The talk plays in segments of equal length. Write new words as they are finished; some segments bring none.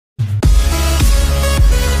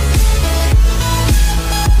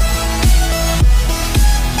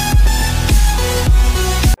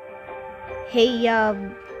Hey,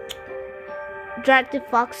 Drafted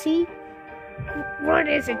Foxy? What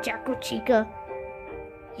is it, Jacko Chica?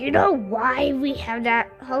 You know why we have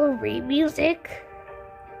that Halloween music?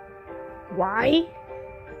 Why?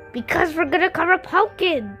 Because we're gonna cover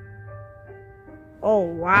Pumpkin! Oh,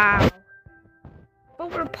 wow.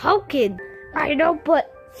 But we're Pumpkin! I know,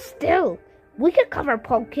 but still, we can cover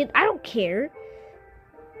Pumpkin. I don't care.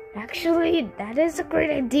 Actually, that is a great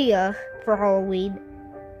idea for Halloween.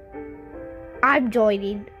 I'm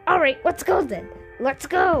joining. Alright, let's go then. Let's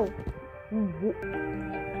go.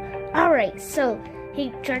 Alright, so,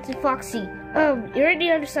 hey, Drafted Foxy, you're on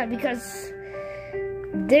the other side because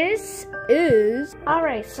this is...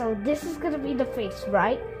 Alright, so this is gonna be the face,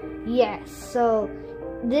 right? Yes, so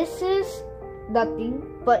this is nothing,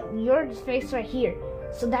 but your face right here.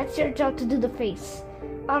 So that's your job to do the face.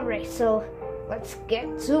 Alright, so let's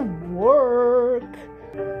get to work.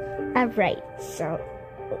 Alright, so...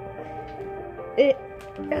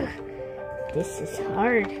 this is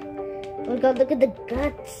hard. Oh my god, look at the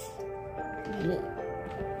guts.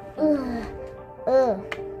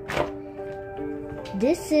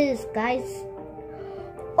 This is, guys.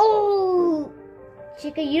 Oh!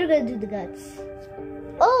 Chica, you're gonna do the guts.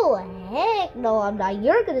 Oh, heck no, I'm not.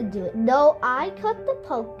 You're gonna do it. No, I cut the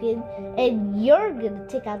pumpkin and you're gonna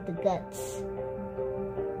take out the guts.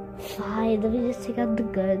 Fine, let me just take out the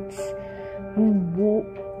guts.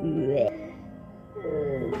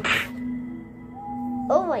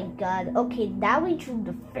 Oh my god. Okay, now we drew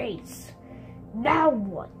the face. Now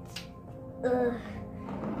what?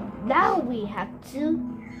 Now we have to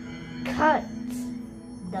cut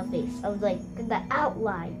the face. I was like, the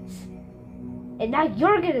outlines. And now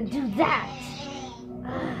you're gonna do that.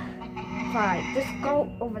 Fine, just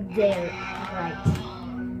go over there. Right.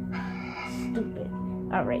 Stupid.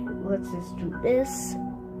 Alright, let's just do this.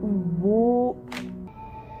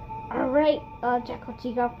 Alright, Jacko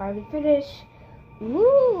Chica finally finished.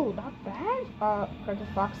 Woo, not bad, Drafted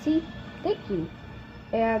Foxy. Thank you.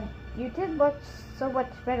 And you did so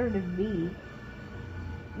much better than me.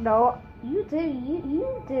 No, you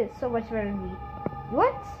did so much better than me.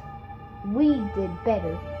 What? We did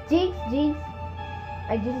better. Jinx.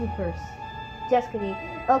 I did it first. Just kidding.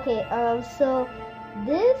 Okay, so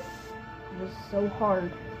this was so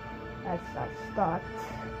hard as I thought.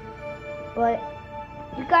 But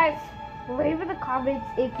you guys, leave in the comments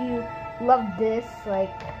if you love this,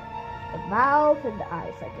 like the mouth and the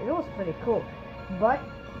eyes. Like, it was pretty cool. But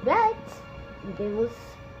that, it was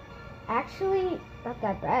actually not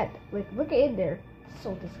that bad. Like, look in there. It's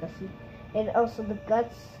so disgusting. And also the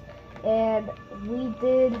guts. And we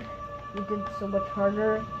did so much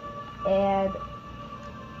harder. And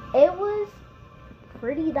it was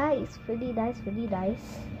pretty nice.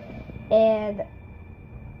 And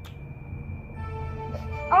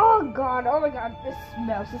oh my god, this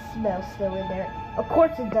smells still in there. Of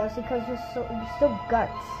course it does, because there's still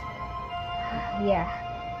guts. Yeah,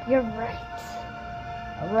 you're right.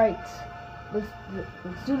 Alright,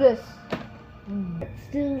 let's do this. Let's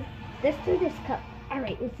do this cup.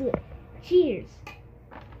 Alright, let's do it. Cheers.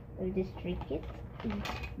 Let me just drink it.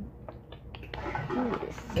 Ooh,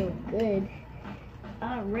 it's so good.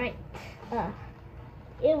 Alright.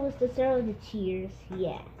 It was the start of the cheers,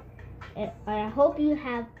 yeah. And I hope you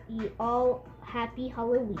all happy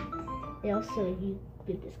Halloween. And also you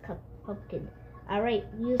get this pumpkin. Alright,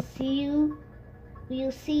 we'll see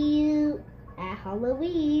you at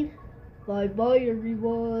Halloween. Bye bye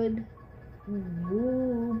everyone.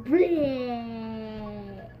 Ooh,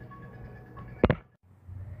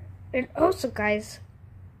 and also guys,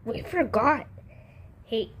 we forgot.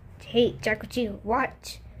 Hey, Jacko Chica,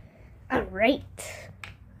 watch. Alright.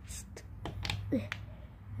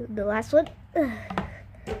 The last one.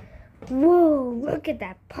 Whoa, look at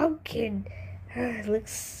that pumpkin. It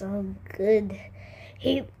looks so good.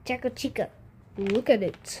 Hey, Jacko Chica, look at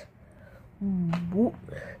it.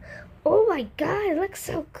 Oh my god, it looks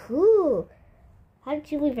so cool. How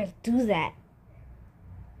did you even do that?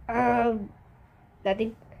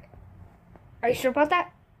 Nothing. Are you sure about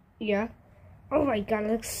that? Yeah. Oh my god,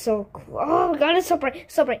 it looks so cool. Oh my god, it's so bright,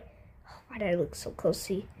 so bright. Why did I look so close?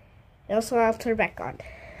 See? And also, I'll turn back on.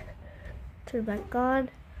 Turn back on.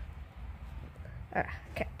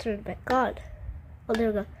 Can't turn it back on. Oh, there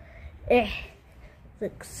we go.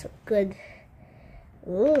 Looks so good.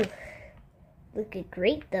 Ooh, looking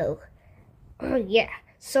great though. Oh yeah.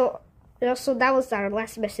 So also that was our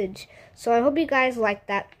last message. So I hope you guys like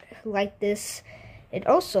this, and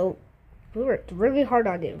also we worked really hard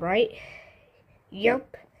on it, right?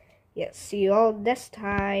 Yup. Yeah. See you all next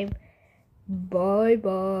time. Bye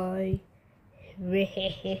bye.